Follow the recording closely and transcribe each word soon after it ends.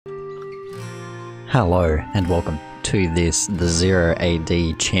Hello and welcome to this, the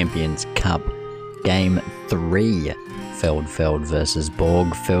 0AD Champions Cup Game 3. Feldfeld versus Borg,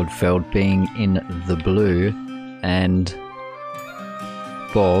 Feldfeld being in the blue and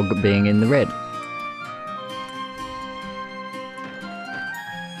Borg being in the red.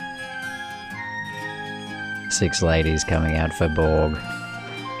 Six ladies coming out for Borg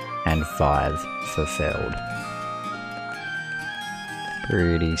and 5 for Feld.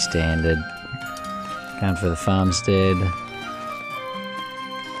 Pretty standard. Going for the farmstead.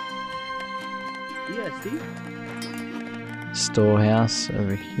 Storehouse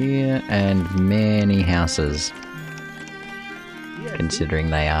over here, and many houses, considering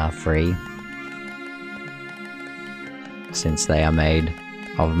they are free, since they are made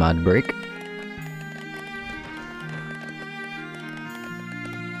of mud brick.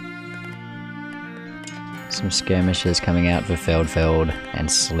 Some skirmishers coming out for Feldfeld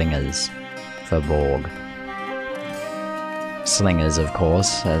and slingers for Borg. Slingers, of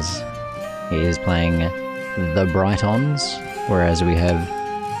course, as he is playing the Brightons, whereas we have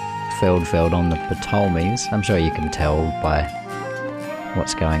Feldfeld on the Ptolemies. I'm sure you can tell by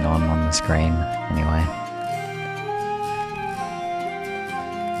what's going on the screen, anyway.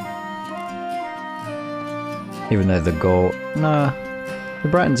 Even though the Gaul... No, the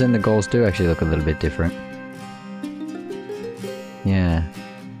Brightons and the Gauls do actually look a little bit different. Yeah.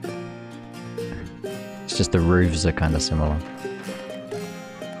 It's just the roofs are kind of similar.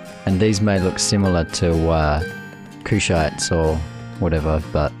 And these may look similar to Kushites or whatever,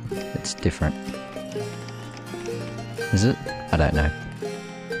 but it's different. Is it? I don't know.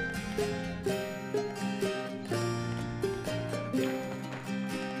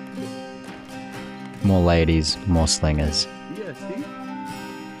 More ladies, more slingers.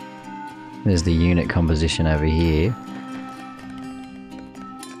 There's the unit composition over here.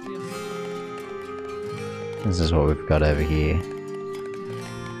 This is what we've got over here.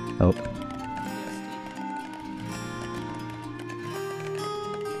 Oh.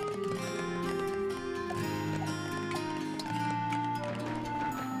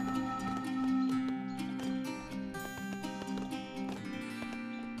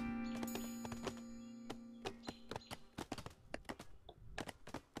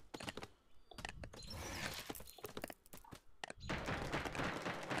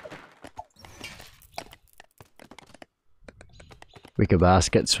 Wicker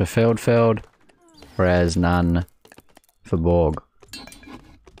baskets for Feldfeld, whereas none for Borg.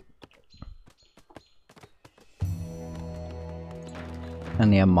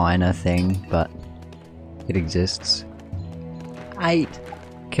 Only a minor thing, but it exists. 8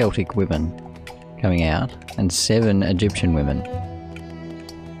 Celtic women coming out, and 7 Egyptian women.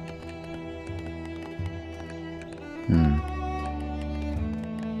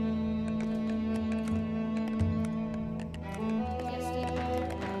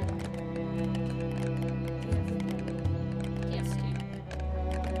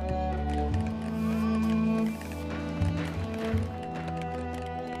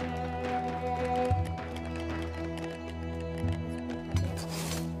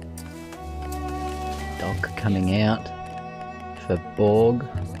 Coming out for Borg.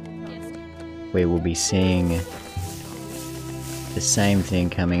 We will be seeing the same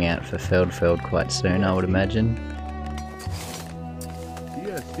thing coming out for Feldfeld quite soon, I would imagine.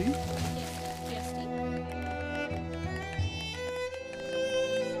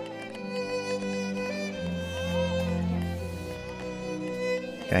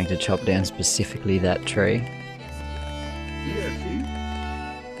 Going to chop down specifically that tree.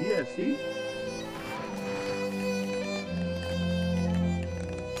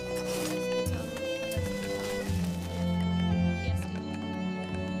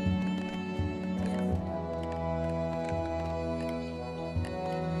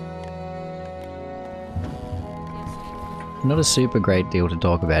 Not a super great deal to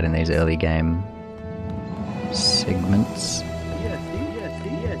talk about in these early game segments.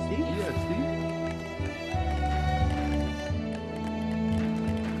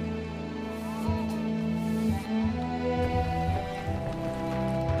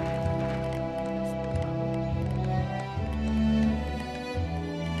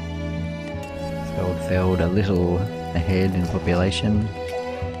 Feldfeld a little ahead in population.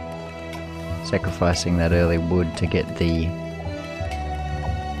 Sacrificing that early wood to get the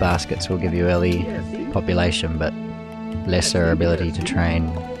baskets will give you early population, but lesser ability to train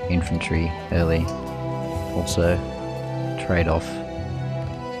infantry early. Also, trade-off.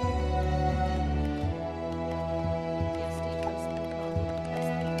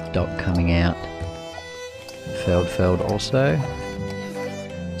 Dock coming out. Feldfeld also.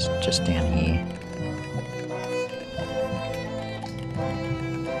 It's just down here.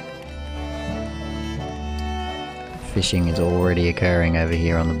 Fishing is already occurring over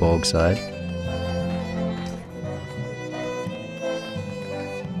here on the Borg side.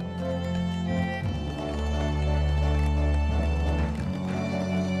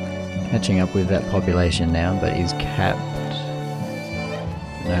 Catching up with that population now, but he's capped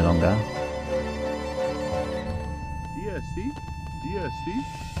no longer.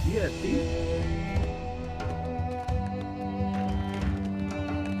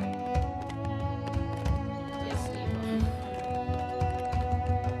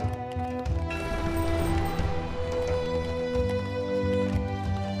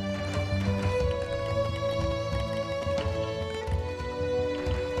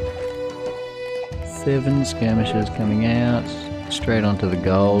 Seven skirmishers coming out, straight onto the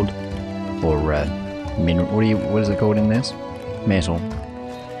gold, or mineral. What is it called in this? Metal.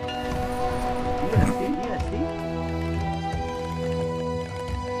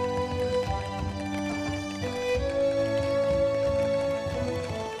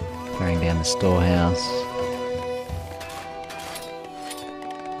 Going down the storehouse.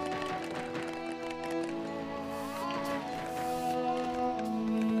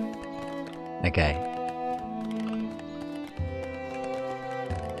 Okay.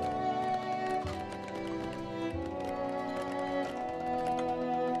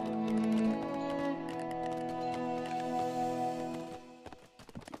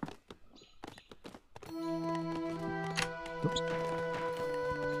 Oops.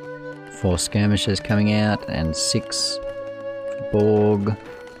 4 skirmishers coming out and 6 Borg.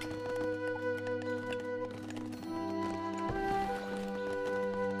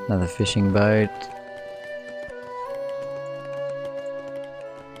 Another fishing boat.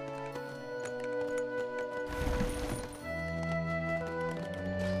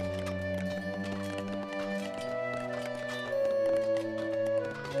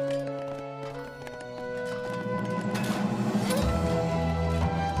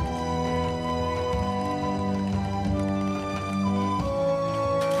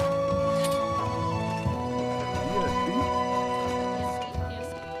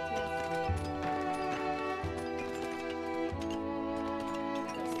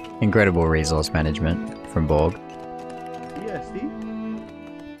 Incredible resource management from Borg.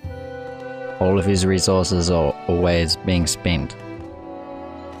 All of his resources are always being spent.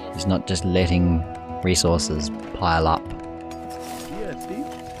 He's not just letting resources pile up.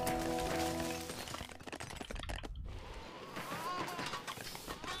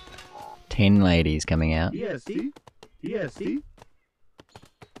 10 ladies coming out.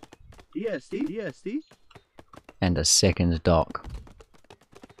 And a second dock.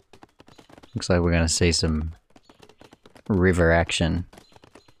 Looks like we're going to see some river action,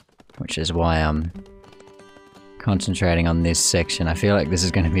 which is why I'm concentrating on this section. I feel like this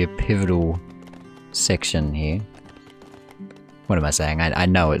is going to be a pivotal section here. What am I saying? I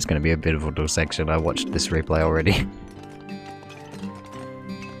know it's going to be a pivotal section. I watched this replay already.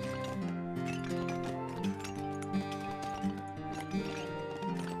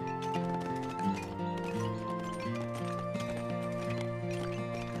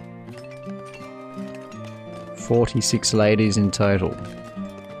 "46 ladies in total.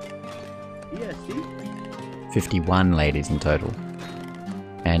 51 ladies in total.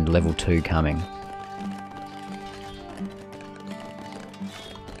 And level 2 coming.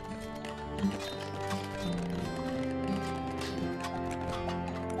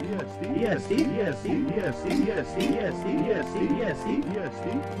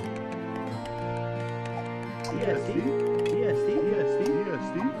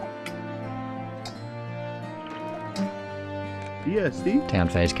 Town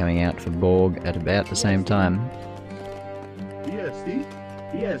phase coming out for Borg at about the same time.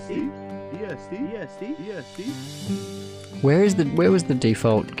 Where was the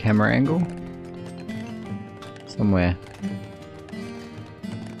default camera angle? Somewhere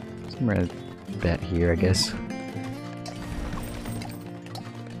about here, I guess.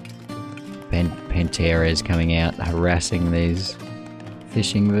 Pantera is coming out, harassing these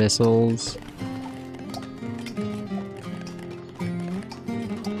fishing vessels.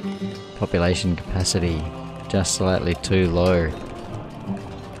 Population capacity just slightly too low.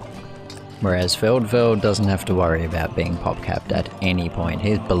 Whereas Feldfeld doesn't have to worry about being pop capped at any point.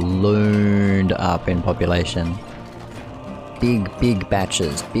 He's ballooned up in population. Big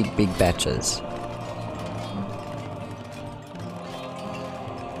batches, big batches.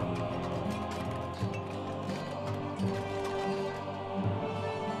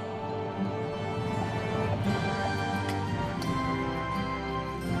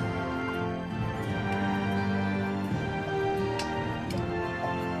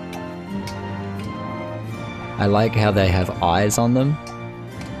 I like how they have eyes on them,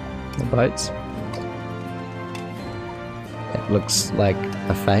 the boats. It looks like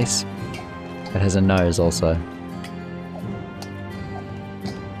a face. It has a nose also.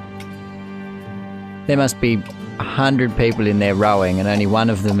 There must be 100 people in there rowing and only one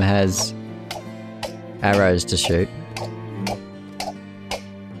of them has arrows to shoot.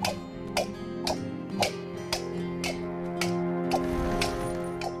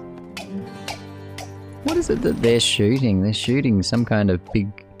 What is it that they're shooting? They're shooting some kind of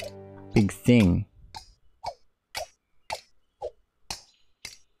big thing.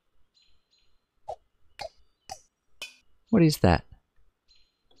 What is that?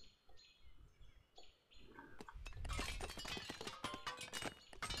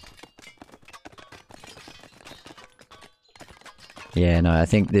 Yeah, no, I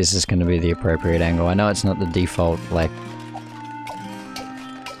think this is going to be the appropriate angle. I know it's not the default, like,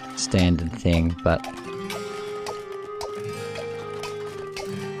 standard thing, but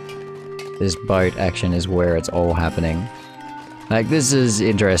this boat action is where it's all happening. Like, this is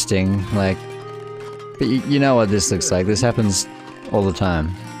interesting, like, but you know what this looks like. This happens all the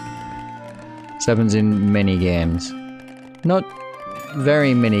time. This happens in many games. Not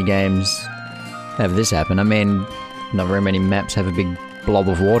very many games have this happen. I mean, not very many maps have a big blob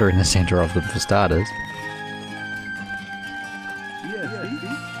of water in the center of them, for starters.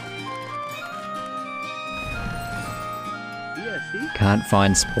 Can't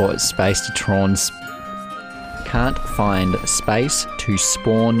find space to Can't find space to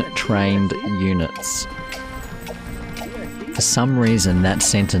spawn trained units. For some reason, that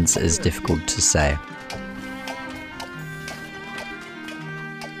sentence is difficult to say.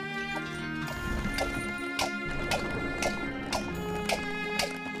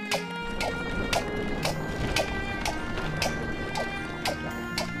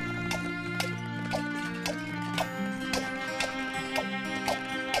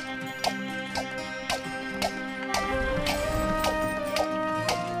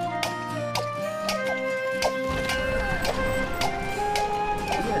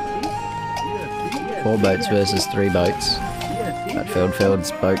 Four boats versus 3 boats. But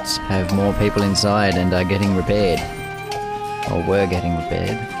Feldfeld's boats have more people inside and are getting repaired. Or were getting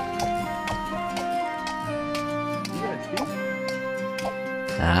repaired.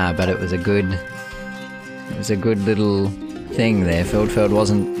 Ah, but it was a good little thing there. Feldfeld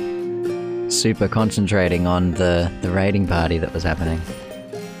wasn't super concentrating on the raiding party that was happening.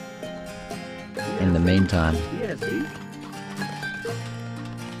 In the meantime.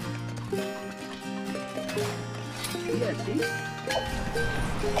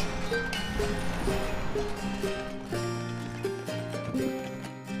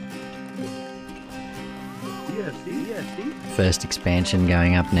 First expansion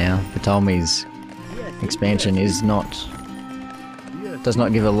going up now. Ptolemy's expansion is does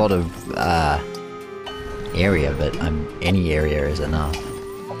not give a lot of area, but any area is enough.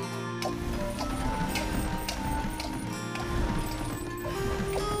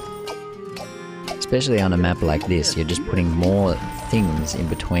 Especially on a map like this, you're just putting more things in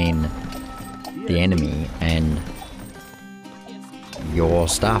between the enemy and your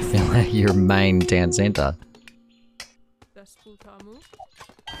stuff, your main town center.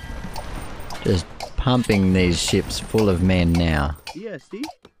 Just pumping these ships full of men now.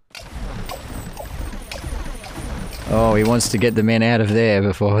 Oh, he wants to get the men out of there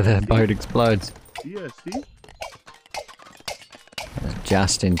before the boat explodes.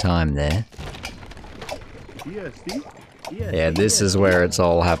 Just in time there. Yeah, this is where it's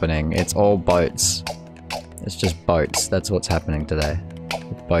all happening. It's all boats. It's just boats. That's what's happening today.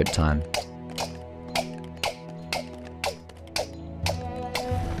 It's boat time.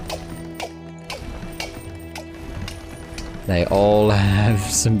 They all have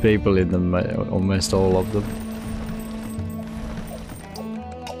some people in them, almost all of them.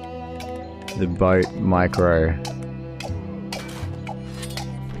 The boat micro.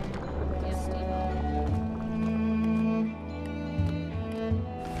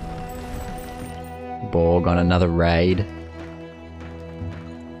 Borg on another raid.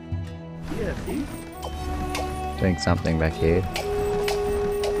 Doing something back here.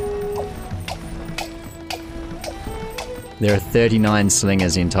 There are 39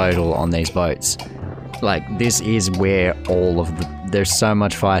 slingers in total on these boats. Like, this is where all of there's so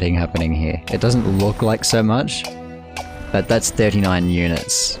much fighting happening here. It doesn't look like so much, but that's 39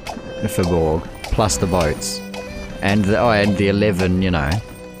 units for Borg, plus the boats. And the 11, you know.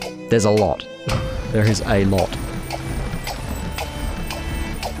 There's a lot. There is a lot.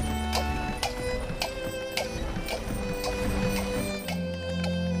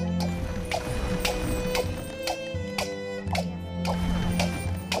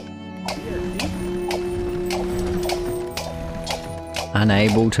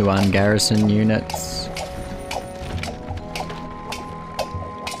 unable to ungarrison units.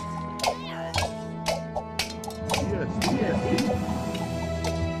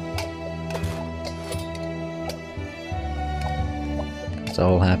 It's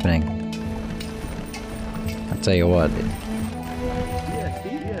all happening. I'll tell you what.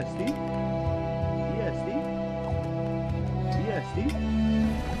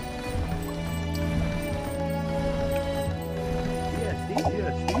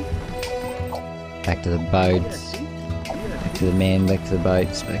 Back to the boats, back to the men, back to the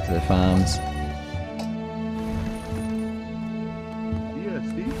boats, back to the farms.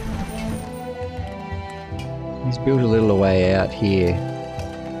 He's built a little way out here.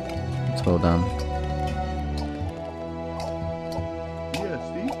 It's well done.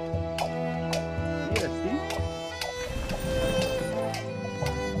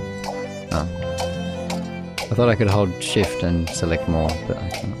 Oh. I thought I could hold shift and select more, but I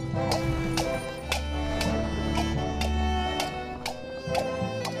can't.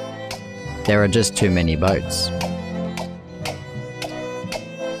 There are just too many boats.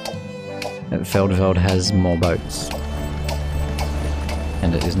 Feldfeld has more boats.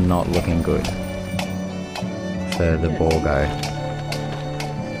 And it is not looking good for the Borgo.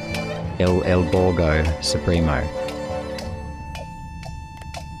 El Borgo Supremo.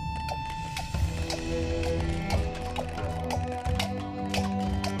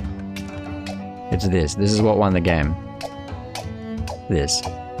 It's this. This is what won the game. This.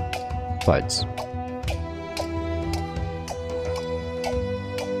 Boats.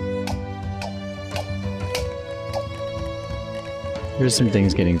 There's some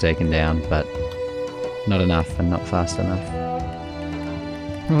things getting taken down, but not enough and not fast enough.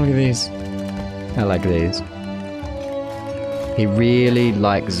 Oh, look at these. I like these. He really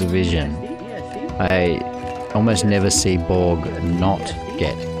likes the vision. I almost never see Borg not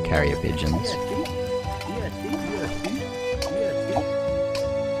get carrier pigeons.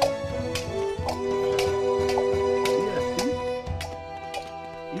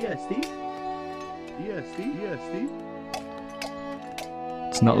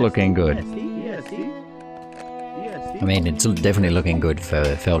 It's not looking good. I mean, it's definitely looking good for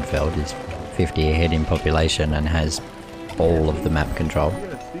Feldfeld. He's 50 ahead in population and has all of the map control.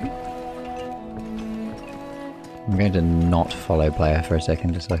 I'm going to not follow player for a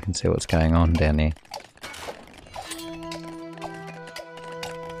second just so I can see what's going on down here.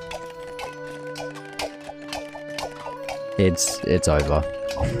 It's over.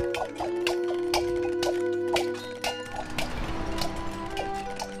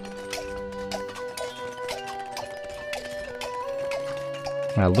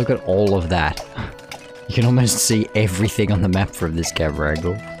 Wow, look at all of that. You can almost see everything on the map from this camera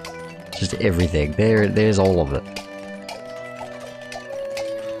angle. Just everything. There's all of it.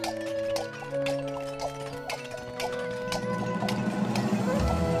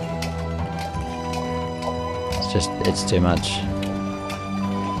 It's too much.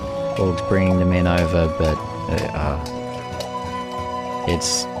 Borg's bringing the men over, but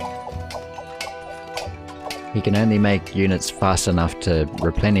he can only make units fast enough to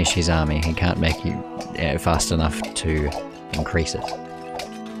replenish his army. He can't make you fast enough to increase it.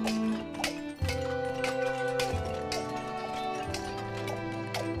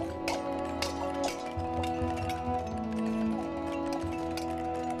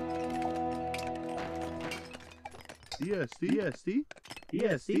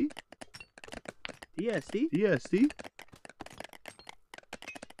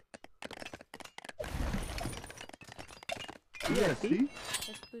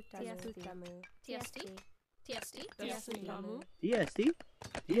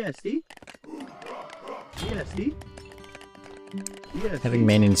 ESD. Having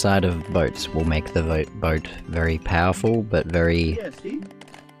men inside of boats will make the boat very powerful, but very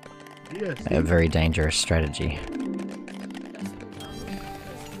a very dangerous strategy.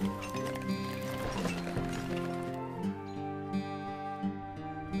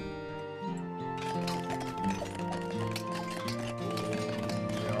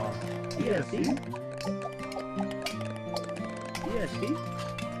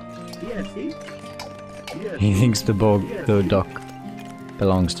 He thinks the dock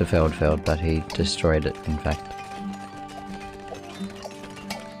belongs to Feldfeld, but he destroyed it, in fact.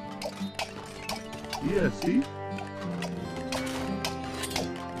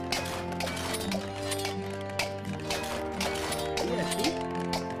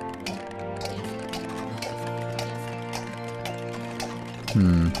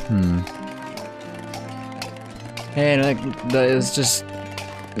 And there's just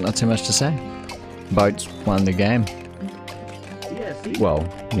not too much to say. Boats won the game. well,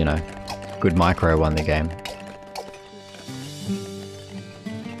 you know, good micro won the game.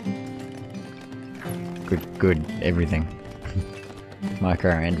 Good everything.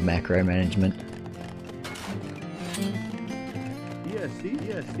 Micro and macro management.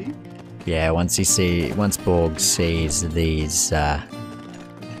 Yeah, once Borg sees these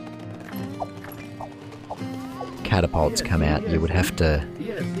catapults come out, you would have to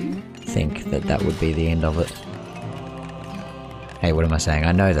think that that would be the end of it. Hey, what am I saying?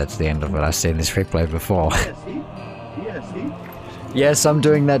 I know that's the end of it. I've seen this replay before. Yes, I'm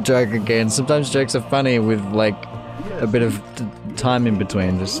doing that joke again. Sometimes jokes are funny with, like, a bit of time in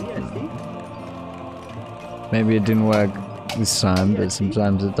between. Just maybe it didn't work this time, but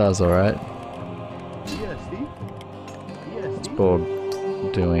sometimes it does, alright? What's Borg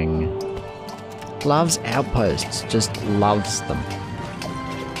doing? Loves outposts. Just loves them.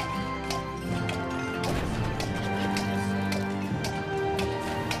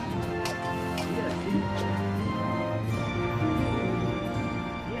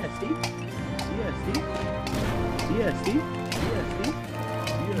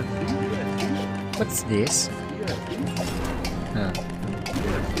 What's this? Huh.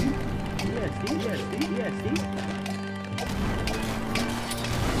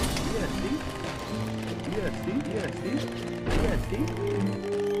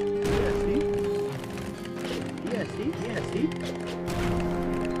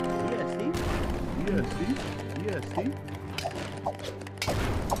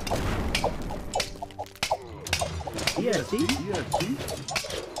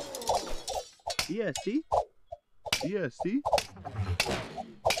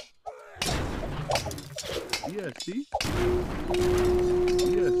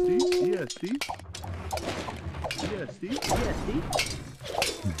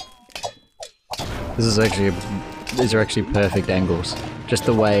 These are actually perfect angles. Just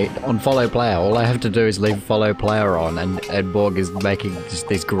the way, on follow player, all I have to do is leave follow player on and Borg is making just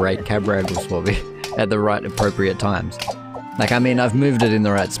these great camera angles for me at the right appropriate times. Like, I mean, I've moved it in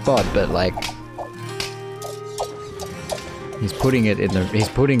the right spot, but like, he's putting it in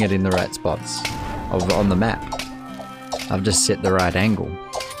the right spots on the map. I've just set the right angle.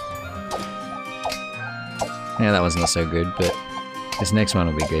 Yeah, that one's not so good, but this next one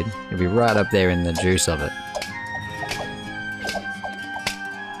will be good. It'll be right up there in the juice of it.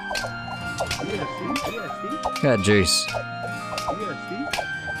 Look at that juice.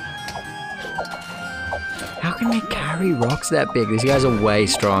 How can they carry rocks that big? These guys are way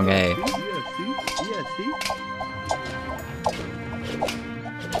strong, eh?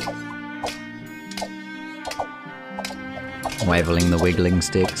 Waveling the wiggling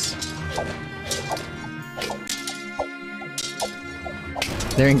sticks.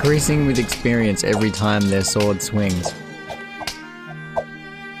 They're increasing with experience every time their sword swings.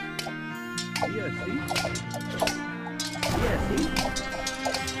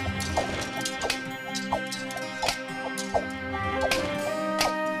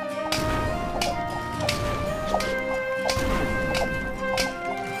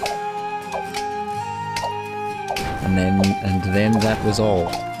 And then that was all.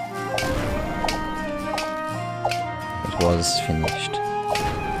 It was finished.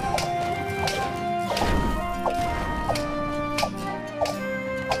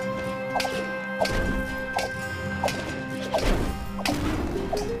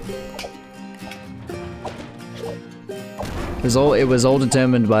 It was all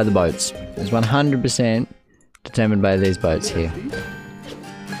determined by the boats. It was 100% determined by these boats here.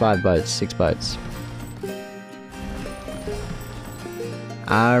 5 boats, 6 boats.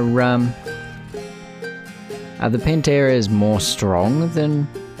 Are the Panteras more strong than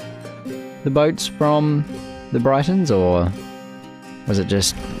the boats from the Brightons, or was it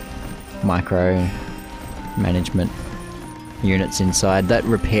just micro management units inside? That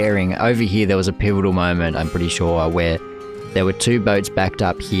repairing, over here there was a pivotal moment, I'm pretty sure, where there were 2 boats backed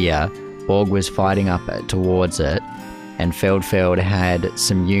up here, Borg was fighting up towards it, and Feldfeld had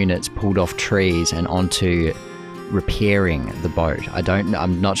some units pulled off trees and onto repairing the boat.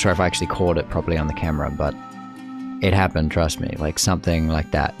 I'm not sure if I actually caught it properly on the camera, but it happened, trust me. Like, something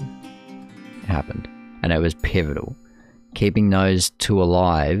like that happened. And it was pivotal. Keeping those 2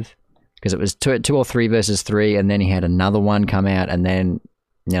 alive, because it was 2 or 3 versus 3, and then he had another one come out, and then,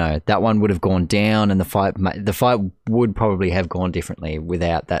 you know, that one would have gone down, and the fight would probably have gone differently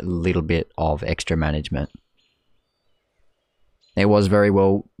without that little bit of extra management. It was very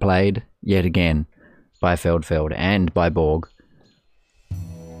well played, yet again, by Feldfeld and by Borg,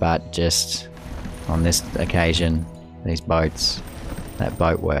 but just on this occasion, these boats, that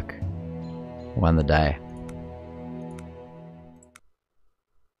boat work won the day.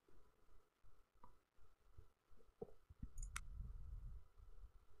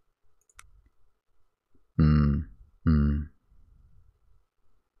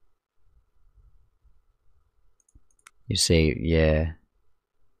 You see, yeah.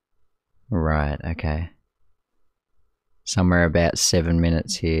 Right, okay. Somewhere about 7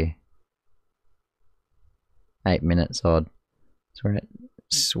 minutes here. 8 minutes odd. That's where it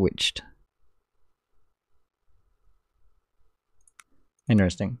switched.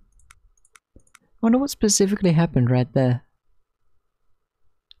 Interesting. I wonder what specifically happened right there.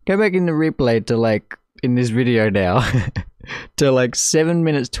 Go back in the replay to like, in this video now, to like 7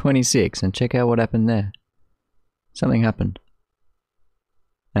 minutes 26 and check out what happened there. Something happened.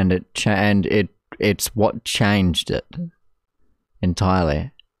 And it's what changed it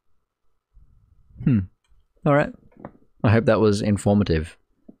entirely. Alright. I hope that was informative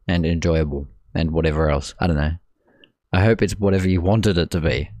and enjoyable and whatever else. I don't know. I hope it's whatever you wanted it to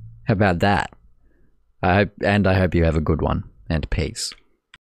be. How about that? I hope you have a good one, and peace.